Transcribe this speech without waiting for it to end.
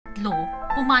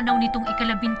Pumanaw nitong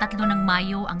ika-13 ng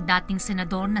Mayo ang dating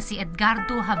senador na si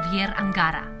Edgardo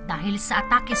Angara dahil sa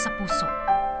atake sa puso.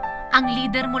 Ang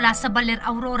lider mula sa Baler,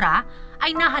 Aurora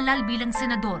ay nahalal bilang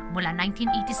senador mula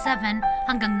 1987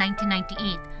 hanggang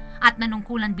 1998 at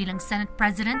nanungkulan bilang Senate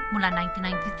President mula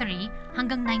 1993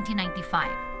 hanggang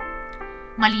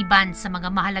 1995. Maliban sa mga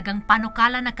mahalagang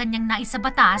panukala na kanyang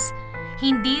naisabatas,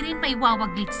 hindi rin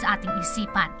maiwawaglit sa ating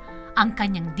isipan ang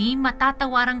kanyang di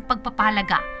matatawarang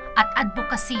pagpapahalaga at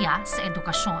advokasya sa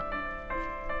edukasyon.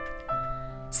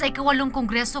 Sa ika-8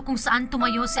 Kongreso kung saan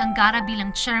tumayo si Angara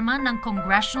bilang chairman ng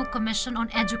Congressional Commission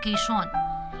on Education,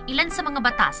 ilan sa mga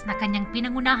batas na kanyang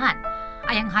pinangunahan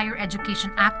ay ang Higher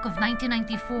Education Act of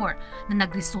 1994 na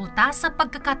nagresulta sa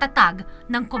pagkakatatag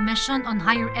ng Commission on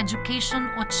Higher Education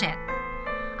o CHED.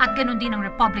 At ganoon din ang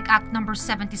Republic Act No.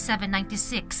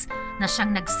 7796 na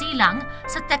siyang nagsilang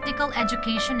sa Technical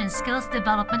Education and Skills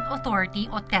Development Authority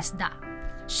o TESDA.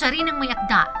 Siya rin ang may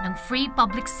akda ng Free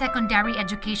Public Secondary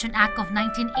Education Act of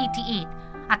 1988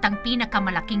 at ang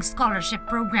pinakamalaking scholarship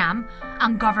program,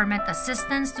 ang Government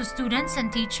Assistance to Students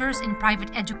and Teachers in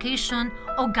Private Education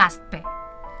o GASTPE.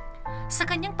 Sa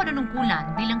kanyang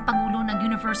panunungkulan bilang Pangulo ng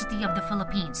University of the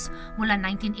Philippines mula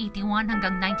 1981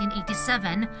 hanggang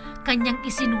 1987, kanyang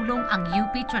isinulong ang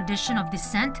UP Tradition of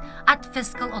Dissent at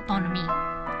Fiscal Autonomy.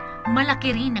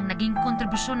 Malaki rin ang naging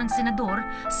kontribusyon ng senador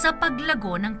sa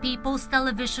paglago ng People's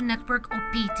Television Network o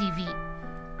PTV.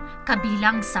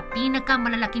 Kabilang sa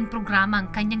pinakamalalaking programa ang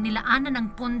kanyang nilaanan ng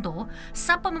pondo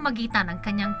sa pamamagitan ng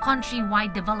kanyang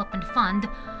Countrywide Development Fund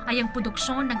ay ang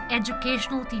produksyon ng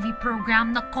educational TV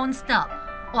program na CONSTEL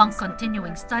o ang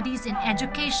Continuing Studies in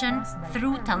Education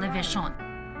through Television.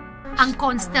 Ang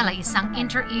CONSTEL ay isang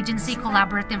interagency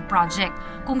collaborative project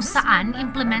kung saan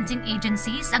implementing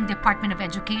agencies ang Department of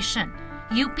Education,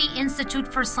 UP Institute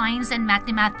for Science and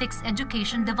Mathematics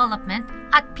Education Development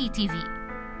at PTV.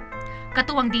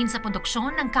 Katuwang din sa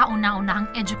produksyon ng kauna-unahang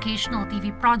educational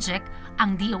TV project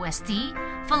ang DOST,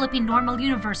 Philippine Normal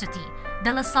University,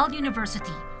 De La Salle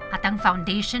University at ang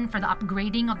Foundation for the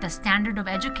Upgrading of the Standard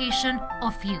of Education o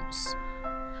FUSE.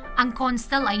 Ang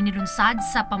CONSTEL ay inilunsad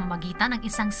sa pamamagitan ng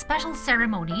isang special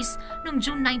ceremonies noong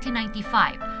June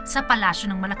 1995 sa Palasyo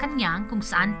ng Malacanang kung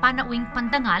saan panauwing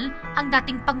pandangal ang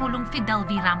dating Pangulong Fidel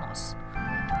V. Ramos.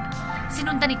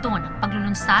 Sinundan ito ng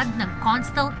paglulunsad ng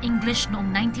CONSTEL English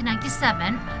noong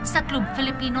 1997 sa Club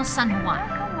Filipino San Juan.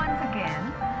 Welcome once again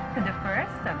to the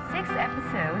first of 6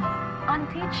 episodes on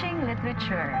teaching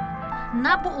literature.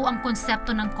 Nabuo ang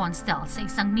konsepto ng CONSTEL sa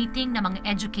isang meeting ng mga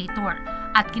educator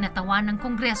at kinatawan ng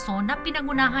Kongreso na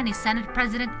pinangunahan ni Senate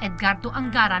President Edgardo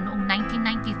Angara noong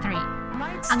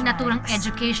 1993. Ang naturang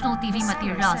educational TV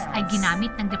materials ay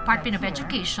ginamit ng Department of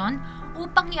Education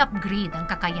upang i-upgrade ang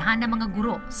kakayahan ng mga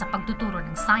guro sa pagtuturo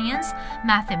ng science,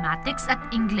 mathematics at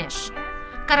English.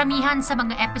 Karamihan sa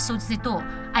mga episodes nito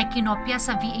ay kinopya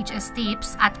sa VHS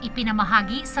tapes at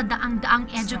ipinamahagi sa daang-daang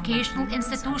educational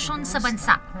institutions sa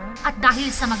bansa. At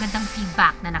dahil sa magandang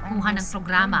feedback na nakuha ng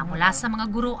programa mula sa mga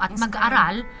guro at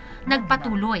mag-aaral,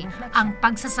 nagpatuloy ang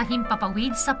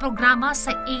pagsasahimpapawid sa programa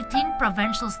sa 18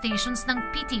 provincial stations ng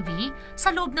PTV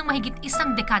sa loob ng mahigit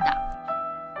 1 dekada.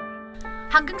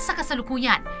 Hanggang sa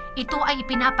kasalukuyan, ito ay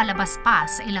ipinapalabas pa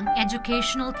sa ilang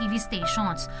educational TV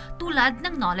stations tulad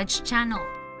ng Knowledge Channel.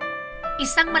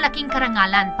 Isang malaking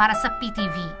karangalan para sa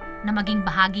PTV na maging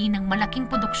bahagi ng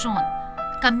malaking produksyon.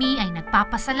 Kami ay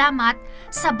nagpapasalamat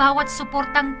sa bawat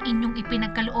suportang inyong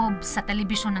ipinagkaloob sa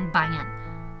telebisyon ng bayan.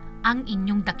 Ang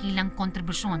inyong dakilang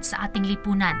kontribusyon sa ating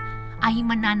lipunan ay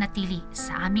mananatili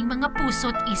sa aming mga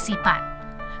puso't isipan.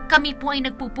 Kami po ay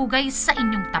nagpupugay sa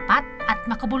inyong tapat at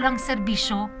makabulang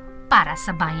serbisyo para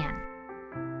sa bayan.